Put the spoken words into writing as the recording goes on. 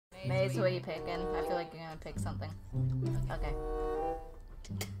Maze, who are you picking? I feel like you're gonna pick something. Okay.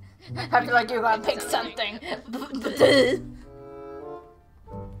 I feel like you're gonna pick something.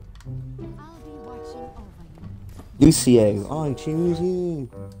 Lucio, I choose you.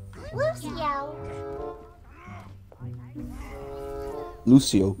 Lucio.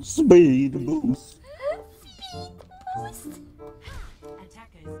 Lucio, speed boost.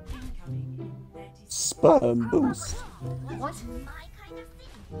 Sperm boost. What?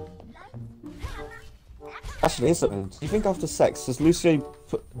 Actually, here's something. Do you think after sex, does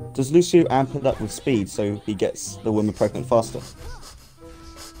Lucio amp it up with speed so he gets the woman pregnant faster?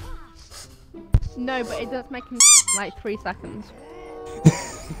 No, but it does make him like 3 seconds.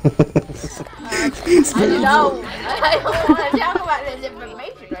 I know. I don't want to talk about this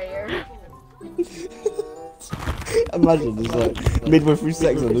information right here. Imagine it's like midway through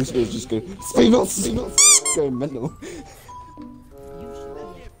sex and Lucio's just going speed not going mental.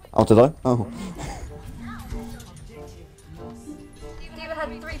 Oh, did I? Oh. David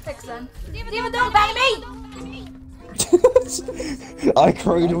had 3 picks then. David, don't bang me! I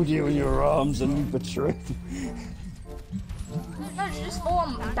cradled you in your arms and you betrayed. No, she just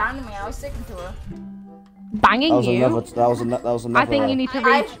banged me. I was sticking to her. Banging you? That was another. I think you need to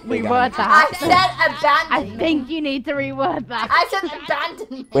reword that. I said abandon. I think you need to reword that. I said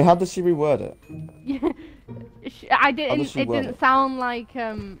abandon. Wait, how did she reword it? I didn't. It didn't sound like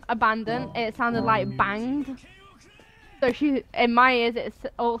abandon. It sounded like banged. So she, in my ears,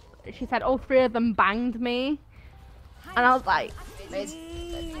 she said all 3 of them banged me, and I was like,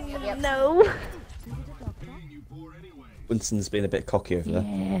 no. Winston's being a bit cocky over there.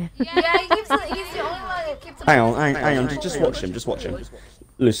 Yeah, he's the only one that keeps. Hang on, just watch him.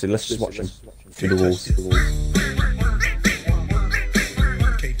 Lucy, let's just watch him through the walls.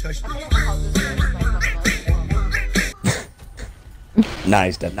 Nah,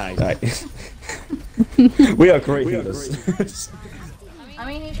 he's dead. Right. We are great healers. I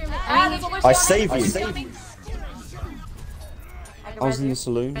mean, he should. I saved you. I was in the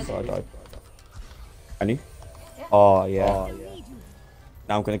saloon, but I died. And you? Oh yeah.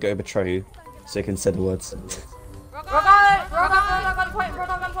 Now I'm gonna go betray you, so you can say the words. Rock on point.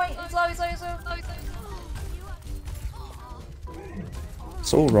 Slow.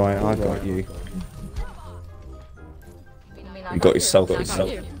 It's all right. I got you. You got yourself.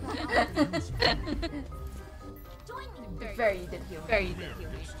 Very did heal.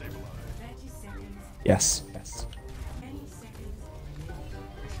 Yes.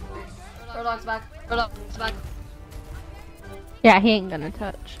 Rodog's back. Yeah, he ain't gonna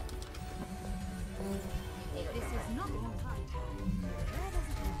touch.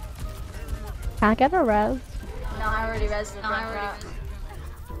 Can I get a res? No, I already rezzed it.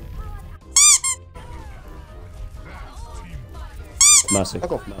 Mercy. I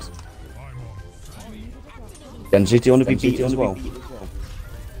got mercy. Genji, do you want to be beaten as well?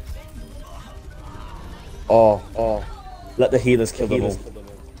 Oh. Let the healers kill them all.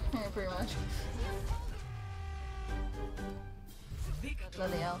 Yeah, pretty much.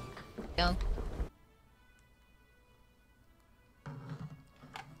 Bloody hell.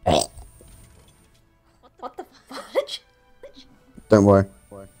 What the fudge? Don't worry.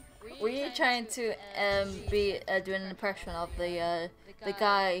 Were you trying to be doing an impression of the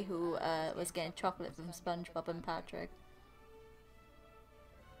guy who was getting chocolate from SpongeBob and Patrick?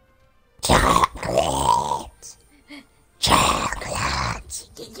 Chocolate.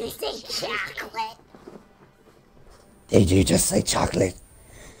 Did you say chocolate? Did you just say chocolate?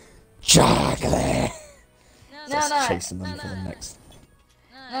 Chocolate. No. Chasing them for the next.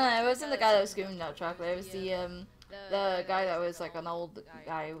 No, it wasn't the guy that was screaming about chocolate. It was the guy that was like an old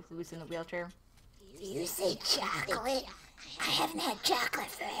guy who was in a wheelchair. Did you say chocolate? I haven't had chocolate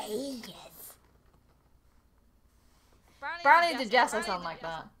for ages. Brownie to Jess, I sound like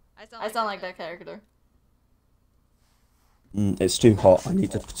that. I sound like that character. It's too hot. I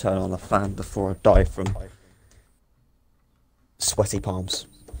need to turn on a fan before I die from sweaty palms.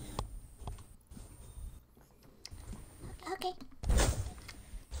 Okay.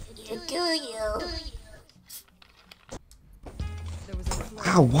 Do you?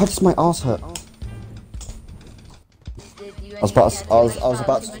 Ow, why does my ass hurt? I was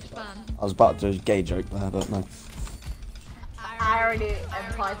about to do a gay joke there, but no. I already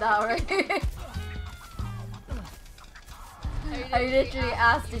implied that already. I literally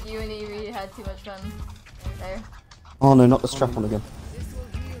asked if you and Evie had too much fun there. Oh no, not the strap on again.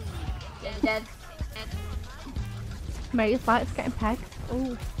 Yeah, you're dead. Mary's light's getting pegged.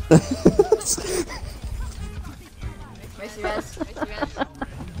 Ooh. Mercy res.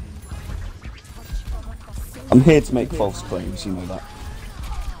 I'm here to make false claims, you know that.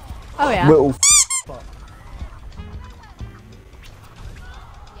 Oh yeah. Little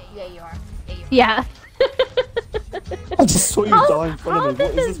Yeah, you are. Yeah. I just saw you die in front of me.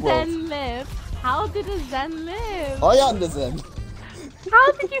 What is this world? Zen live? How did a Zen live? I am the Zen.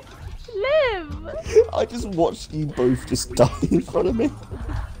 How did you live? I just watched you both just die in front of me.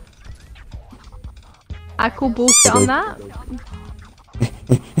 I call bullshit on that.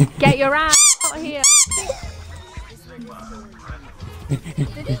 Get your ass out of here.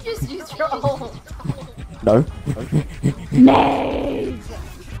 Did you just use your ult? No. Maze!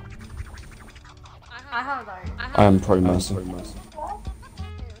 I have that. I am pro mercy.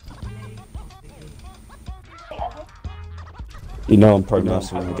 You know I'm pro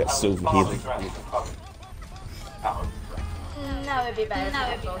mercy when I get silver healing. No, it'd be better.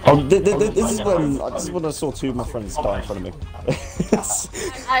 Oh, this is when I saw two of my friends die in front of me.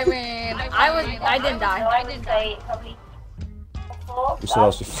 I mean, I didn't die. I didn't die. You said I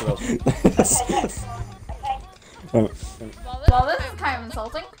was just... Well, this is kind of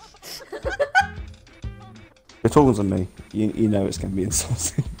insulting. You're talking to me. You know it's going to be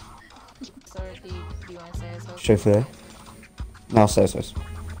insulting. So, do you want to say it? Show for there. Now say so.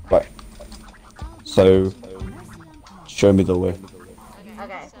 Right. So, show me the way.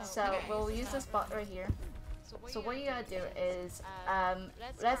 Okay, so we'll use this bot right here. So what you gotta do is,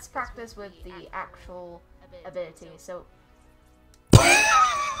 let's practice with the actual ability. So.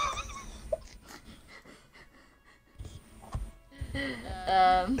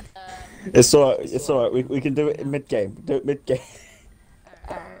 It's alright. It's alright. We can do it in mid game. Do it mid game.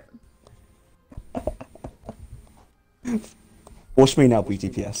 Watch me now,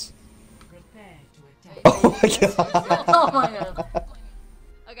 BTPS. Oh my god. Oh my god.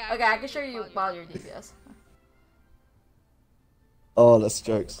 Okay, I can show you while you're DPS. Oh, that's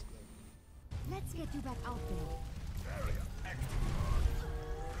jokes. Let's get you back out there.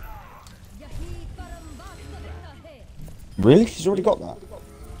 Really? She's already got that?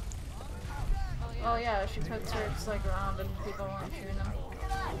 Oh yeah, she puts her like around and people aren't shooting them.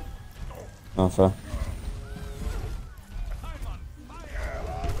 Oh, fair.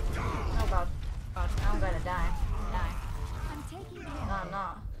 Oh god. I'm gonna die. No, I'm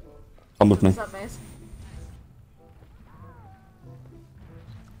not. Come with me. What's up, Mace?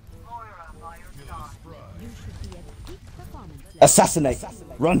 Assassinate!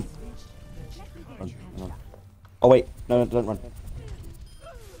 Run! Run! Oh wait, no, don't run.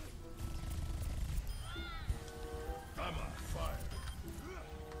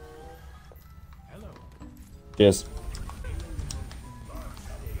 Cheers.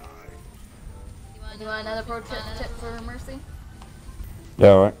 You want another pro tip for Mercy? Yeah,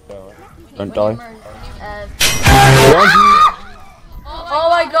 alright. Don't die. Oh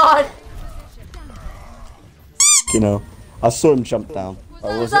my god! You know, I saw him jump down.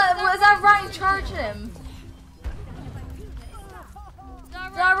 Was that Ryan charging him?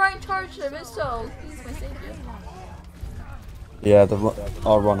 That Ryan charged him, if so, he's gonna save you. Yeah,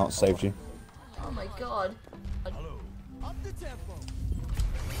 our run out saved you. Oh my god.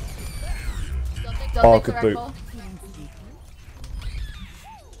 Oh, good boot.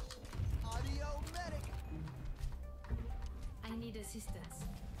 I need assistance.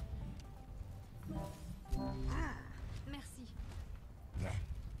 Merci.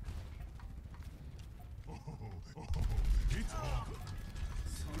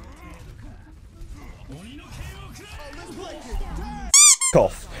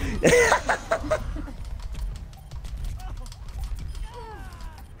 Off.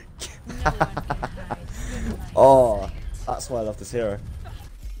 Oh, that's why I love this hero.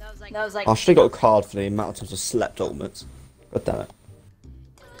 That was like. I should have got a card for the amount of times I slept ultimates. God damn it.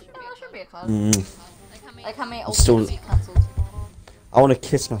 Yeah, that should be a card. Like how many Still- ultimates you cancelled? I want to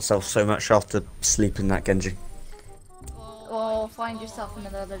kiss myself so much after sleeping that Genji. Well, find yourself in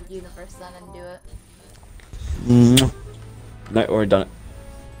another universe then and do it. No, already done it.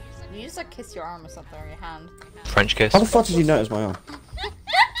 You just like kiss your arm or something or your hand. French kiss. How the fuck did you notice my arm?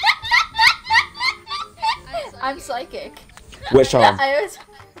 I'm psychic. Which arm? I was.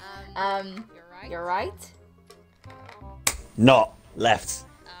 You're right. Not left.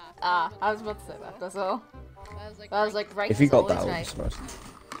 I was about to say that. That's all. I was like, right. If you is got that, I always would be right. surprised.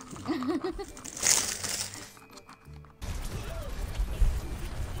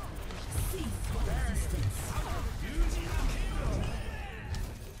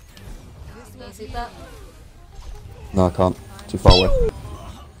 Can you see that? No, I can't. Too far away.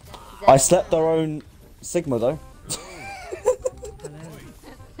 I slept our own Sigma though.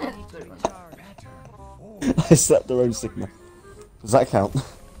 I slept their own Sigma. Does that count?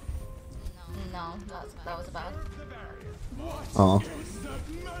 No, that was bad. Oh.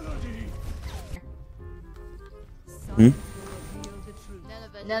 Hmm?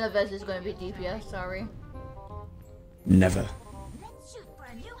 None of us is going to be DPS, sorry. Never.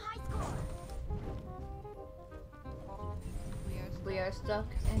 We are stuck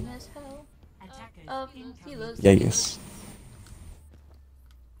in this hell of healers. Yeah, yes.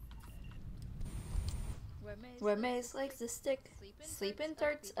 Where Maze likes to stick sleeping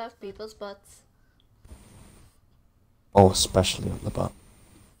darts of people's butts. Oh, especially on the butt.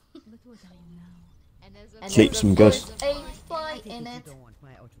 And Keeps them there's good. a fly in it.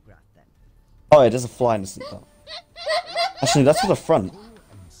 Oh, it does a fly in the butt. Actually, that's for the front.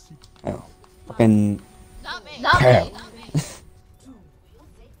 Oh. Fucking... Not me!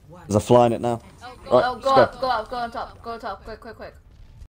 There's a fly in it now. Right, Oh, go let's up, go up, go on top, quick, quick, quick.